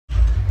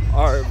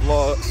Alright,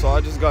 vlog. So I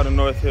just got to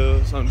North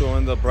Hills. I'm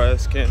doing the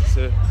breast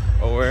cancer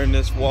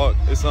awareness walk.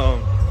 It's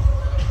we're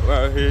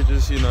out here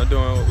just doing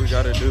what we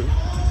gotta do.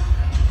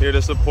 Here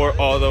to support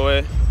all the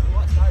way.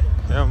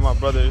 Yeah, my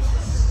brothers.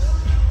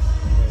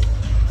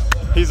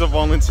 He's a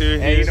volunteer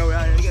here.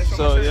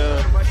 So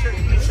yeah.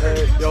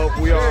 Hey, yo,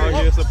 we are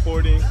out here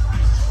supporting.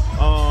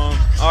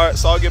 Alright,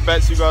 so I'll get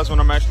back to you guys when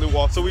I'm actually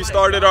walking. So we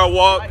started our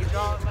walk.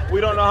 We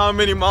don't know how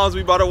many miles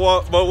we about to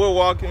walk, but we're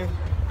walking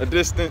a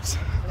distance.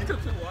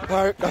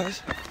 Alright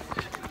guys,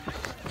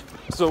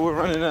 so we're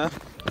running now.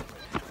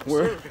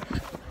 We're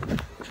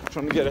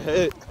trying to get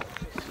ahead,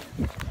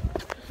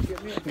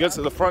 get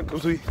to the front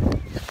because we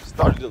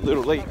started a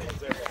little late.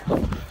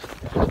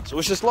 So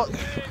it's just luck.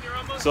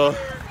 So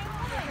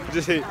we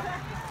just hit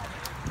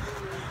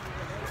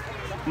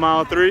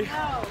mile 3,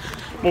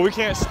 but we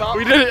can't stop.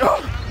 We did it.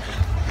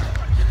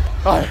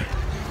 Alright,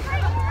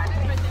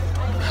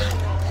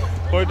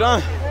 we're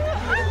done.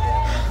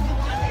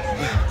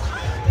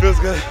 Feels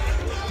good.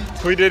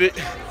 We did it.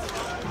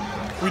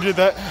 We did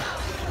that.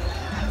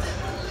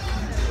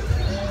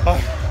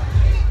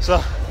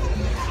 So,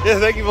 yeah,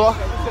 thank you, vlog.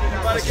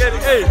 Hey,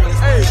 hey,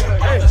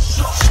 hey.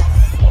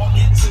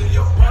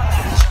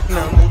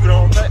 Now move it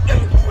on back.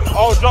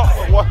 Oh,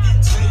 drop. What?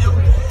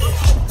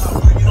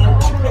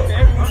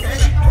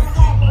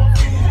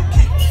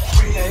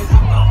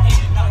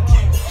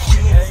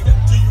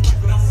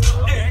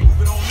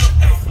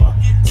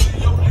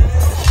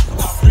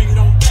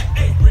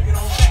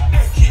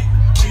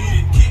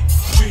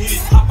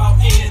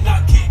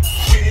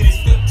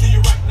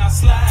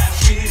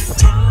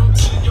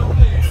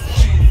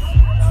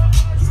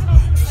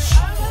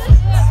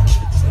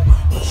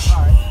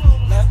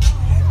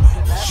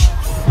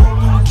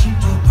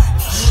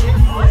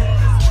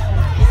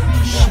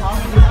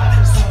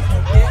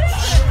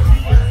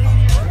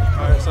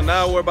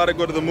 Now we're about to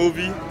go to the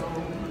movie,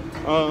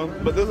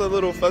 but there's a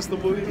little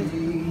festival here.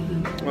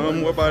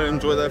 We're about to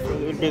enjoy that for a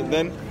little bit.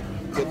 Then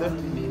get there. I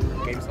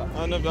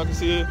don't know if y'all can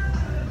see it,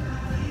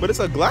 but it's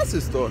a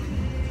glasses store.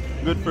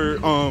 Good for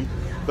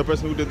the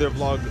person who did their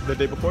vlog the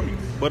day before me.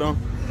 But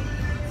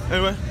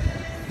anyway,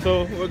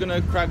 so we're gonna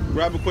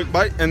grab a quick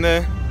bite and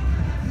then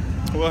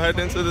we'll head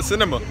into the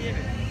cinema. All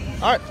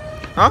right,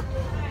 huh?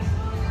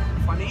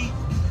 Fun to eat.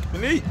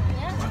 Fun to eat.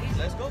 Yeah.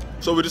 Let's go.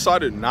 So we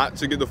decided not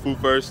to get the food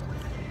first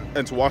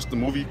and to watch the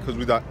movie because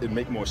we thought it'd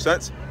make more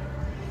sense.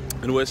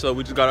 Anyway, so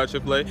we just got our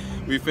Chick-fil-A.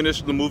 We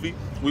finished the movie.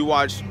 We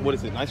watched, what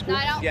is it, Night School?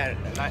 Yeah,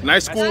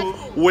 Night School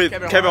with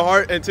Kevin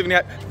Hart and Tiffany.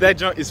 That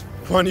junk is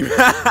funny.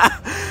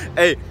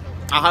 Hey,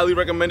 I highly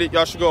recommend it.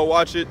 Y'all should go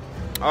watch it.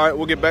 All right,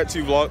 we'll get back to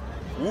you, vlog.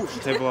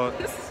 Hey, vlog.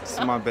 This is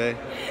my bae.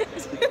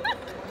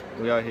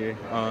 We out here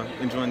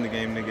enjoying the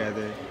game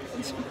together.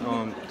 It's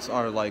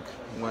our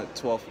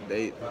 12th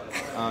date.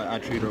 I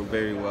treat her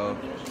very well.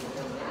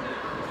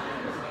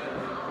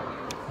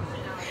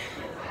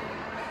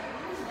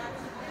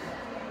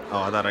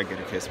 Oh, I thought I'd get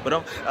a kiss,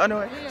 but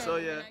anyway, so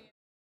yeah.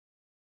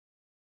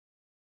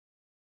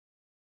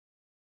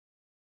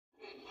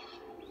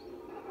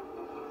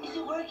 Is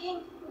it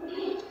working?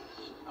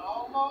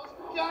 Almost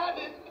got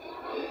it.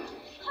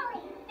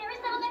 Hurry, there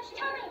isn't much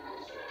time.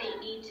 They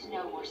need to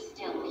know we're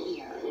still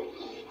here.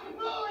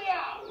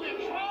 Booyah! We're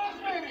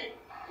transmitting!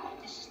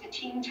 This is the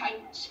Teen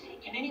Titans.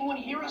 Can anyone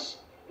hear us?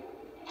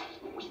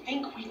 We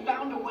think we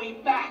found a way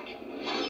back.